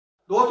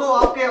दोस्तों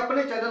आपके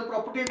अपने चैनल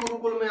प्रॉपर्टी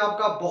गुरुकुल में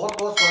आपका बहुत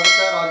बहुत स्वागत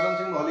है। राजवन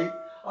सिंह मौली।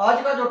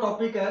 आज का जो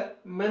टॉपिक है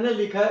मैंने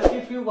लिखा है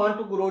if you want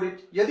to grow rich,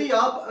 यदि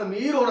आप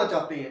अमीर होना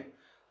चाहते हैं।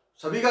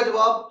 सभी का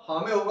जवाब हाँ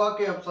में होगा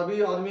कि हम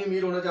सभी आदमी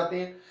अमीर होना चाहते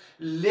हैं,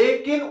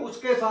 लेकिन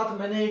उसके साथ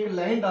मैंने एक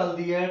लाइन डाल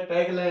दी है,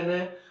 टैग लाइन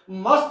है,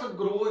 मस्ट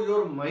ग्रो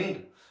योर माइंड।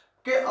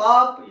 कि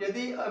आप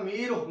यदि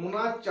अमीर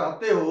होना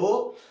चाहते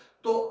हो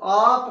तो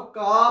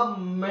आपका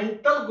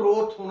मेंटल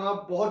ग्रोथ होना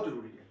बहुत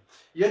जरूरी है।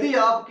 यदि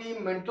आपकी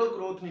मेंटल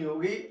ग्रोथ नहीं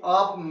होगी,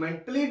 आप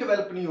मेंटली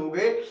डेवलप नहीं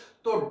होगे,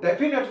 तो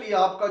डेफिनेटली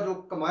आपका जो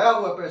कमाया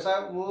हुआ पैसा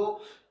है वो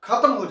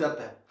खत्म हो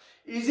जाता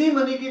है। इजी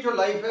मनी की जो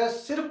लाइफ है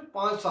सिर्फ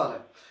 5 साल है।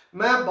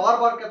 मैं बार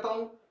बार कहता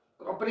हूं,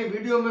 अपनी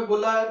वीडियो में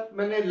बोला है,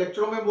 मैंने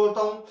लेक्चरों में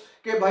बोलता हूं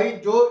कि भाई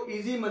जो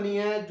इजी मनी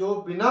है, जो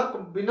बिना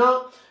बिना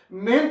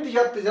मेहनत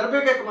या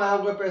तजर्बे के कमाया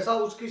हुआ पैसा,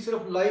 उसकी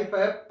सिर्फ लाइफ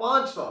है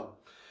 5 साल।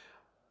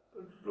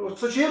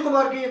 सुशील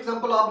कुमार की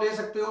एग्जांपल आप ले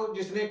सकते हो,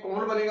 जिसने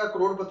कौन बनेगा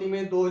करोड़पति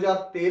में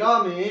 2013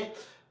 में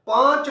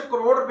 5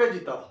 करोड़ रुपए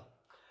जीता था।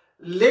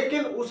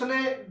 लेकिन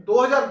उसने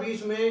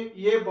 2020 में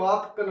ये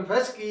बात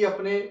कन्फेस की,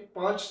 अपने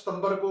 5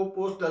 सितंबर को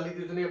पोस्ट डाली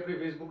थी उसने अपने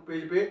फेसबुक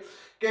पेज पे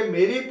कि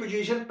मेरी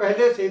पोजीशन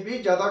पहले से भी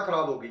ज्यादा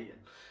खराब हो गई है।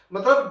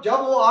 मतलब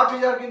जब वो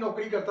 8,000 की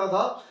नौकरी करता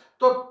था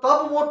तो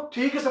तब वो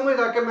ठीक समझ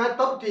रहा कि मैं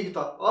तब ठीक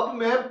था, अब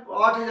मैं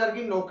 8,000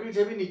 की नौकरी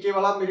से भी नीचे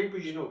वाला मेरी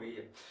पोजीशन हो गई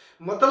है।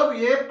 मतलब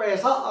ये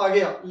पैसा आ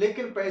गया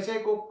लेकिन पैसे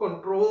को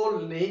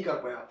कंट्रोल नहीं कर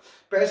पाया।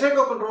 पैसे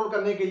को कंट्रोल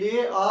करने के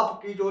लिए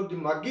आपकी जो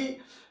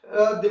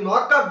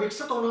दिमाग का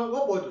विकसित होना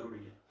वो बहुत जरूरी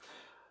है।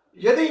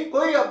 यदि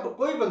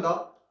कोई बंदा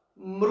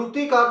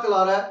मारुति कार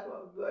चला रहा है,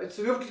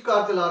 स्विफ्ट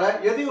कार चला रहा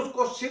है, यदि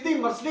उसको सीधी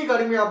मर्सिडीज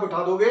गाड़ी में आप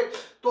बिठा दोगे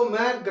तो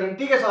मैं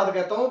गारंटी के साथ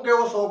कहता हूं कि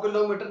वो 100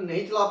 किलोमीटर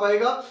नहीं चला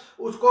पाएगा,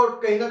 उसको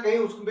कहीं ना कहीं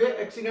उसमें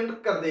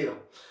एक्सीडेंट कर देगा।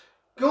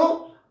 क्यों?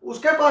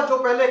 उसके पास जो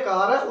पहले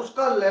कार है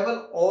उसका लेवल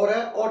और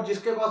है, और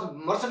जिसके पास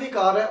मर्सिडीज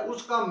कार है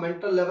उसका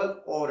मेंटल लेवल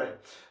और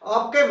है।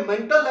 आपके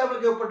मेंटल लेवल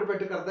के ऊपर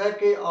डिपेंड करता है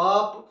कि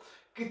आप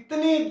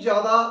कितनी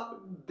ज्यादा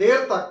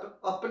देर तक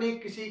अपनी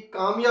किसी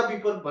कामयाबी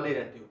पर बने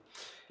रहते हो।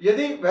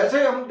 यदि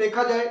वैसे हम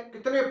देखा जाए,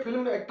 कितने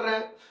फिल्म एक्टर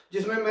हैं,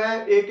 जिसमें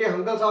मैं ए.के.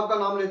 हंगल साहब का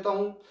नाम लेता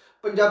हूं,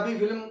 पंजाबी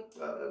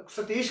फिल्म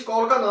सतीश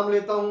कौल का नाम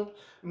लेता हूं,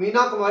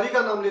 मीना कुमारी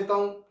का नाम लेता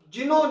हूं,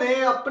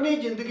 जिन्होंने अपनी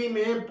जिंदगी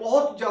में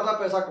बहुत ज्यादा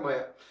पैसा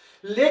कमाया,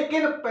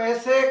 लेकिन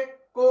पैसे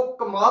को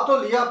कमा तो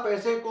लिया,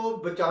 पैसे को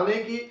बचाने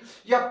की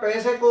या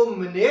पैसे को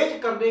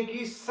मैनेज करने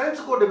की सेंस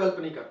को डेवलप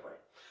नहीं कर पाए।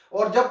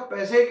 और जब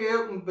पैसे के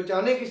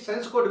बचाने की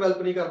सेंस को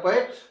डेवलप नहीं कर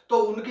पाए तो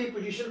उनकी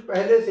पोजीशन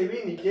पहले से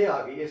भी नीचे आ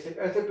गई। ऐसे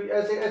ऐसे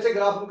ऐसे ऐसे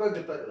ग्राफ उनका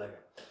गिरता चला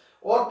गया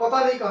और पता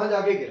नहीं कहां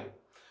जाके गिरा।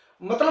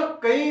 मतलब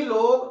कई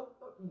लोग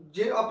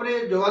अपने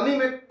जवानी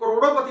में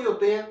करोड़ोंपति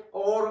होते हैं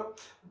और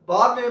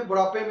बाद में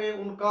बुढ़ापे में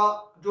उनका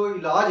जो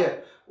इलाज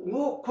है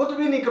वो खुद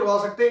भी नहीं करवा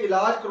सकते।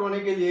 इलाज करवाने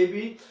के लिए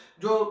भी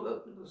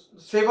जो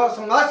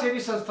समाज सेवी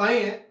संस्थाएं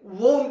हैं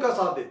वो उनका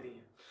साथ देती हैं।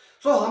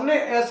 सो हमने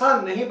ऐसा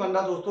नहीं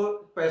बनना दोस्तों।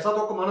 पैसा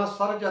तो कमाना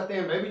सारे चाहते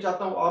हैं, मैं भी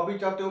चाहता हूं, आप भी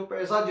चाहते हो।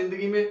 पैसा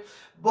जिंदगी में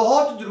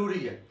बहुत जरूरी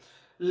है,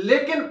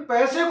 लेकिन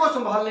पैसे को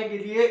संभालने के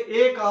लिए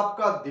एक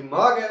आपका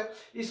दिमाग है,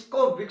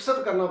 इसको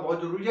विकसित करना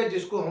बहुत जरूरी है,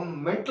 जिसको हम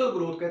मेंटल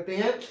ग्रोथ कहते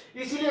हैं।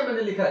 इसीलिए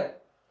मैंने लिखा है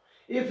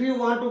if you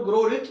want to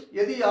grow rich,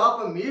 यदि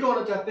आप अमीर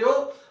होना चाहते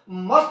हो,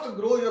 मस्ट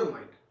ग्रो योर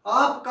माइंड।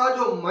 आपका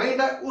जो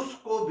माइंड है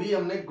उसको भी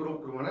हमने ग्रो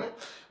करवाना है।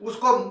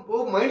 उसको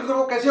वो माइंड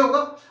ग्रो कैसे होगा?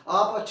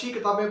 आप अच्छी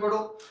किताबें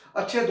पढ़ो,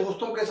 अच्छे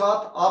दोस्तों के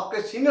साथ,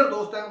 आपके सीनियर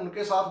दोस्त हैं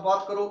उनके साथ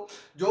बात करो,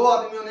 जो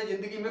आदमियों ने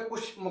जिंदगी में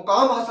कुछ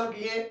मुकाम हासिल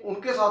किए हैं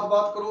उनके साथ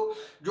बात करो,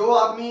 जो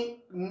आदमी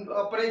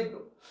अपने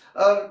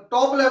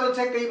टॉप लेवल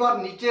से कई बार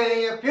नीचे आए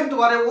हैं फिर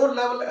दोबारा वो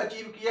लेवल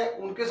अचीव किया है,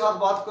 उनके साथ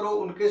बात करो,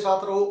 उनके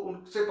साथ रहो,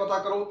 उनसे पता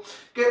करो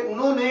कि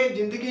उन्होंने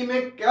जिंदगी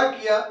में क्या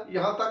किया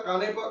यहाँ तक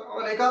आने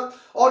का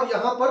और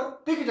यहाँ पर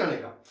टिक जाने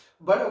का,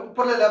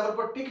 ऊपर लेवल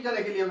पर टिक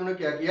जाने के लिए उन्होंने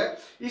क्या किया।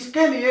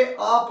 इसके लिए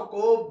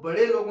आपको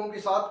बड़े लोगों के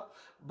साथ,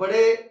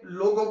 बड़े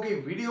लोगों की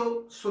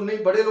वीडियो सुननी।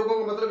 बड़े लोगों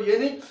का मतलब ये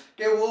नहीं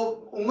कि वो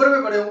उम्र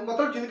में बड़े हों,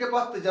 मतलब जिनके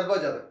पास तजर्बा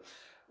ज्यादा है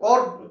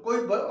और कोई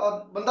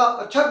बंदा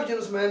अच्छा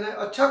बिजनेसमैन है,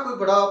 अच्छा कोई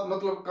बड़ा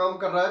मतलब काम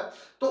कर रहा है,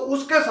 तो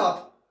उसके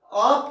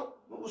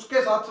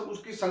साथ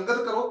उसकी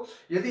संगत करो।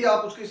 यदि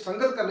आप उसकी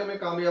संगत करने में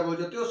कामयाब हो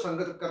जाते हो,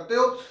 संगत करते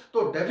हो,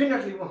 तो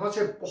डेफिनेटली वहां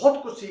से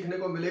बहुत कुछ सीखने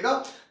को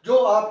मिलेगा जो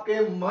आपके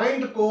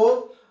माइंड को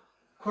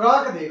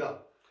खुराक देगा।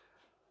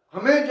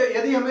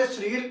 यदि हमें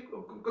शरीर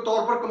के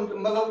तौर पर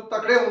मतलब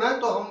तकड़े होना है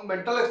तो हम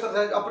मेंटल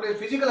एक्सरसाइज, अपने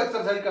फिजिकल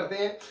एक्सरसाइज करते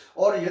हैं,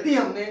 और यदि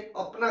हमने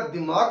अपना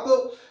दिमाग को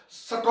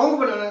स्ट्रॉन्ग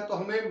बनाना है तो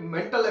हमें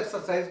मेंटल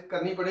एक्सरसाइज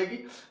करनी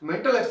पड़ेगी।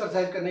 मेंटल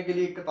एक्सरसाइज करने के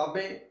लिए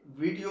किताबें,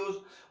 वीडियोस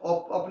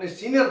और अपने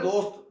सीनियर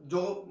दोस्त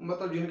जो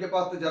मतलब जिनके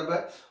पास तजर्बा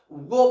है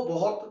वो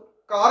बहुत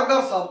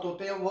कारगर साबित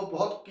होते हैं, वो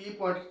बहुत की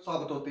पॉइंट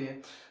साबित होते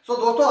हैं। सो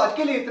दोस्तों आज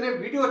के लिए इतने।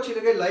 वीडियो अच्छी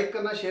लगे लाइक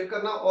करना, शेयर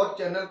करना और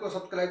चैनल को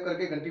सब्सक्राइब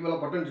करके घंटी वाला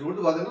बटन जरूर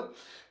दबा देना।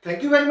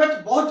 Thank you very much.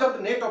 बहुत जल्द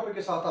नए टॉपिक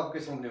के साथ आपके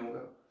सामने होगा।